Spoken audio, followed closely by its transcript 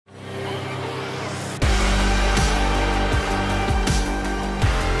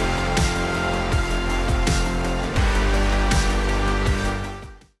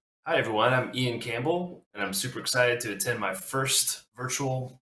Hi everyone, I'm Ian Campbell, and I'm super excited to attend my first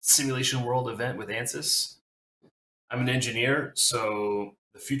virtual Simulation World event with Ansys. I'm an engineer, so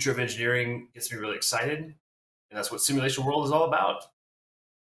the future of engineering gets me really excited, and that's what Simulation World is all about.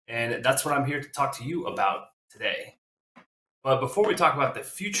 And that's what I'm here to talk to you about today. But before we talk about the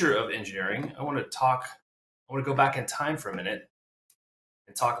future of engineering, I want to go back in time for a minute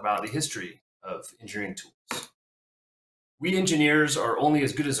and talk about the history of engineering tools. We engineers are only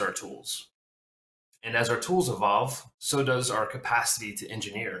as good as our tools. And as our tools evolve, so does our capacity to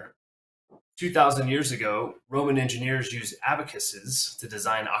engineer. 2,000 years ago, Roman engineers used abacuses to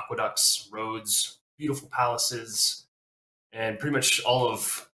design aqueducts, roads, beautiful palaces, and pretty much all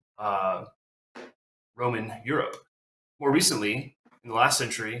of Roman Europe. More recently, in the last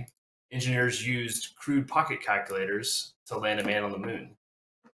century, engineers used crude pocket calculators to land a man on the moon.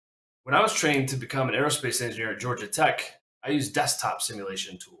 When I was trained to become an aerospace engineer at Georgia Tech, I used desktop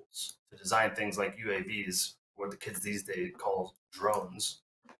simulation tools to design things like UAVs, or what the kids these days call drones.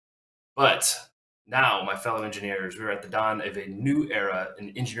 But now, my fellow engineers, we're at the dawn of a new era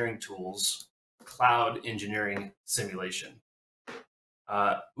in engineering tools, cloud engineering simulation.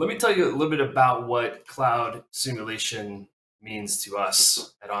 Let me tell you a little bit about what cloud simulation means to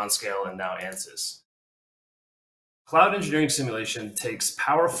us at OnScale and now Ansys. Cloud engineering simulation takes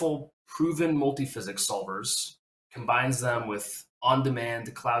powerful, proven multiphysics solvers, combines them with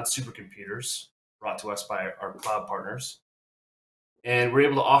on-demand cloud supercomputers brought to us by our cloud partners. And we're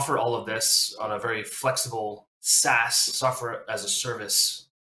able to offer all of this on a very flexible SaaS, software as a service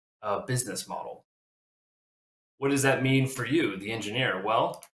business model. What does that mean for you, the engineer?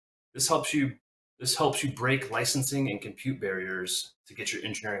 Well, this helps you break licensing and compute barriers to get your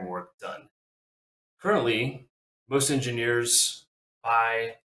engineering work done. Currently, most engineers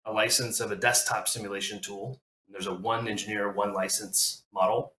buy a license of a desktop simulation tool. There's a one engineer, one license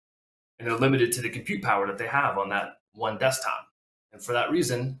model, and they're limited to the compute power that they have on that one desktop. And for that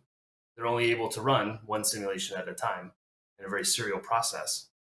reason, they're only able to run one simulation at a time in a very serial process.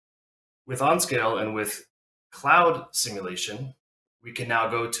 With OnScale and with cloud simulation, we can now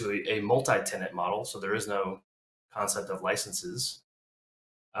go to a multi-tenant model, so there is no concept of licenses.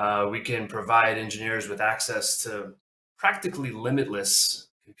 We can provide engineers with access to practically limitless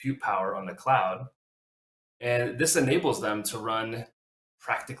compute power on the cloud. And this enables them to run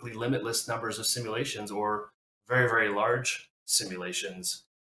practically limitless numbers of simulations or very, very large simulations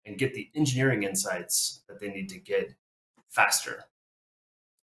and get the engineering insights that they need to get faster.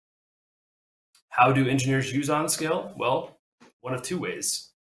 How do engineers use OnScale? Well, one of two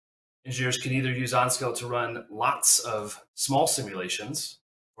ways. Engineers can either use OnScale to run lots of small simulations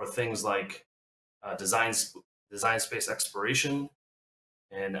for things like design space exploration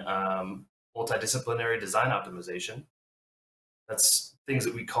and multidisciplinary design optimization. That's things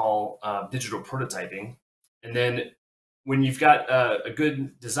that we call digital prototyping. And then when you've got a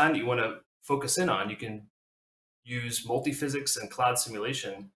good design that you want to focus in on, you can use multiphysics and cloud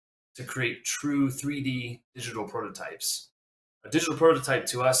simulation to create true 3D digital prototypes. A digital prototype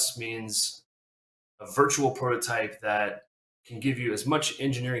to us means a virtual prototype that can give you as much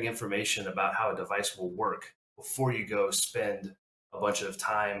engineering information about how a device will work before you go spend a bunch of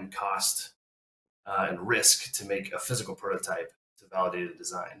time, cost, and risk to make a physical prototype to validate a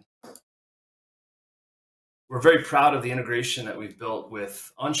design. We're very proud of the integration that we've built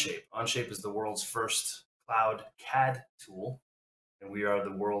with Onshape. Onshape is the world's first cloud CAD tool, and we are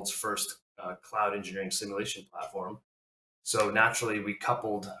the world's first cloud engineering simulation platform. So naturally, we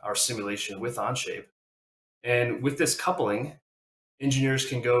coupled our simulation with Onshape. And with this coupling, engineers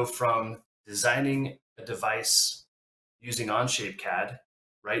can go from designing a device using Onshape CAD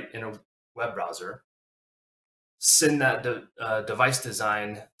right in a web browser, send that device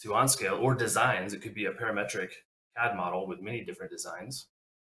design to OnScale or designs. It could be a parametric CAD model with many different designs.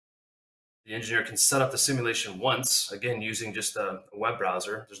 The engineer can set up the simulation once, again, using just a web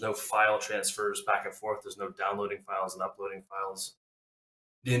browser. There's no file transfers back and forth. There's no downloading files and uploading files.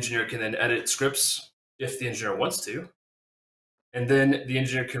 The engineer can then edit scripts if the engineer wants to. And then the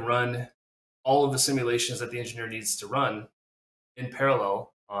engineer can run all of the simulations that the engineer needs to run in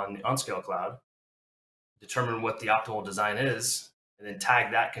parallel on the OnScale cloud, determine what the optimal design is, and then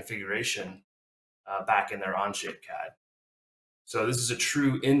tag that configuration back in their Onshape CAD. So this is a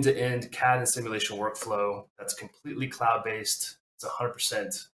true end-to-end CAD and simulation workflow that's completely cloud-based. It's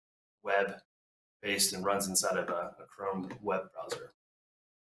 100% web-based and runs inside of a Chrome web browser.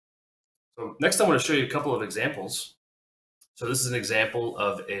 So next I want to show you a couple of examples. So this is an example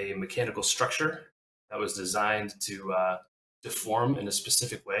of a mechanical structure that was designed to deform in a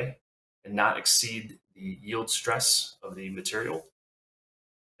specific way and not exceed the yield stress of the material.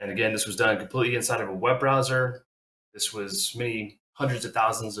 And again, this was done completely inside of a web browser. This was many hundreds of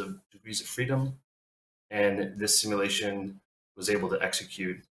thousands of degrees of freedom. And this simulation was able to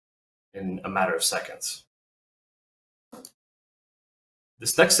execute in a matter of seconds.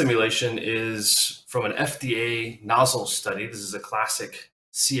 This next simulation is from an FDA nozzle study. This is a classic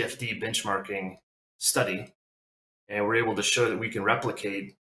CFD benchmarking study. And we're able to show that we can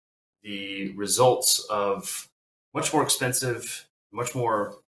replicate the results of much more expensive, much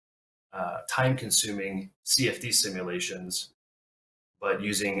more time-consuming CFD simulations, but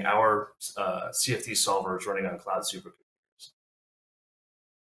using our CFD solvers running on cloud supercomputers.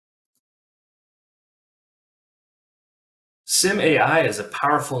 SimAI is a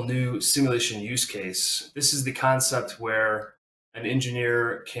powerful new simulation use case. This is the concept where an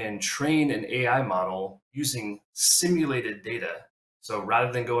engineer can train an AI model using simulated data. So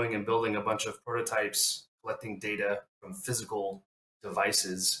rather than going and building a bunch of prototypes, collecting data from physical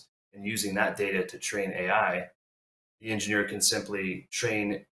devices and using that data to train AI, the engineer can simply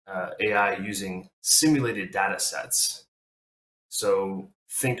train AI using simulated data sets. So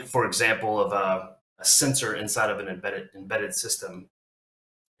think, for example, of a sensor inside of an embedded system,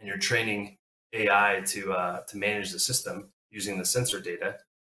 and you're training AI to manage the system using the sensor data.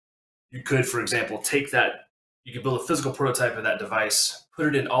 You could, for example, take that, you could build a physical prototype of that device, put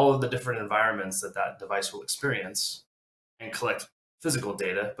it in all of the different environments that that device will experience, and collect physical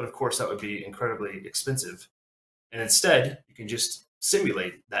data. But of course, that would be incredibly expensive. And instead, you can just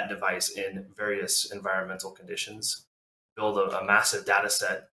simulate that device in various environmental conditions, build a massive data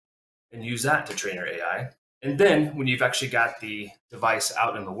set, and use that to train your AI. And then when you've actually got the device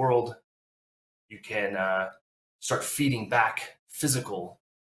out in the world, you can start feeding back physical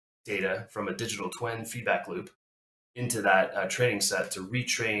data from a digital twin feedback loop into that training set to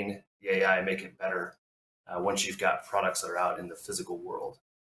retrain the AI and make it better once you've got products that are out in the physical world.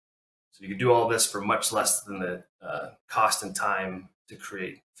 So you can do all this for much less than the cost and time to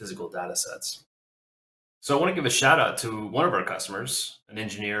create physical data sets. So I want to give a shout out to one of our customers, an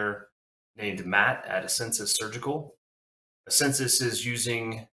engineer named Matt at Ansys Surgical. Ansys is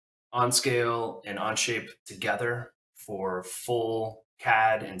using OnScale and Onshape together for full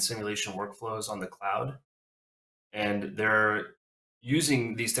CAD and simulation workflows on the cloud. And they're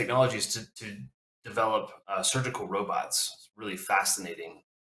using these technologies to develop surgical robots. It's really fascinating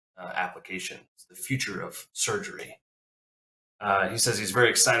application. It's the future of surgery. He says he's very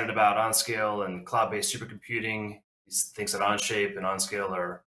excited about OnScale and cloud-based supercomputing. He thinks that Onshape and OnScale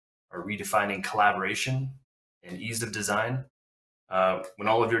are redefining collaboration and ease of design. When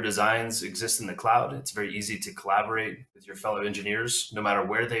all of your designs exist in the cloud, it's very easy to collaborate with your fellow engineers, no matter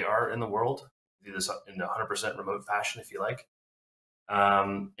where they are in the world. Do this in 100% remote fashion if you like.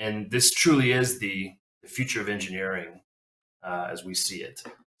 And this truly is the future of engineering as we see it.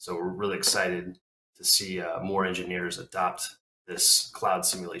 So we're really excited to see more engineers adopt this cloud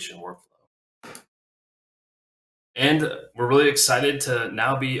simulation workflow. And we're really excited to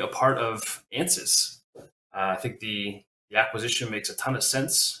now be a part of Ansys. I think the acquisition makes a ton of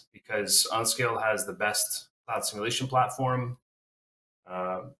sense because OnScale has the best cloud simulation platform,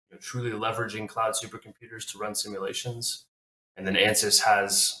 truly leveraging cloud supercomputers to run simulations. And then Ansys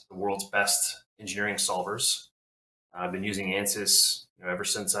has the world's best engineering solvers. I've been using Ansys ever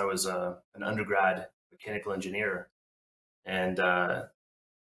since I was an undergrad mechanical engineer. And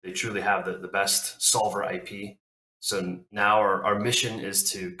they truly have the best solver IP. So now our mission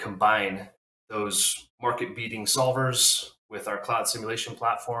is to combine those market-beating solvers with our cloud simulation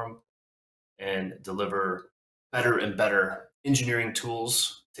platform and deliver better and better engineering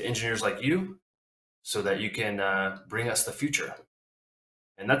tools to engineers like you so that you can bring us the future.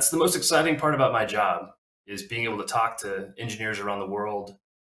 And that's the most exciting part about my job, is being able to talk to engineers around the world,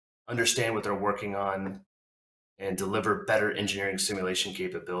 understand what they're working on, and deliver better engineering simulation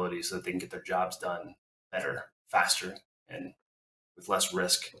capabilities so that they can get their jobs done better, faster, and with less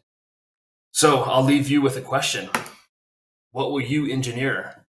risk. So I'll leave you with a question. What will you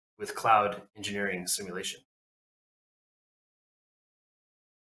engineer with cloud engineering simulation?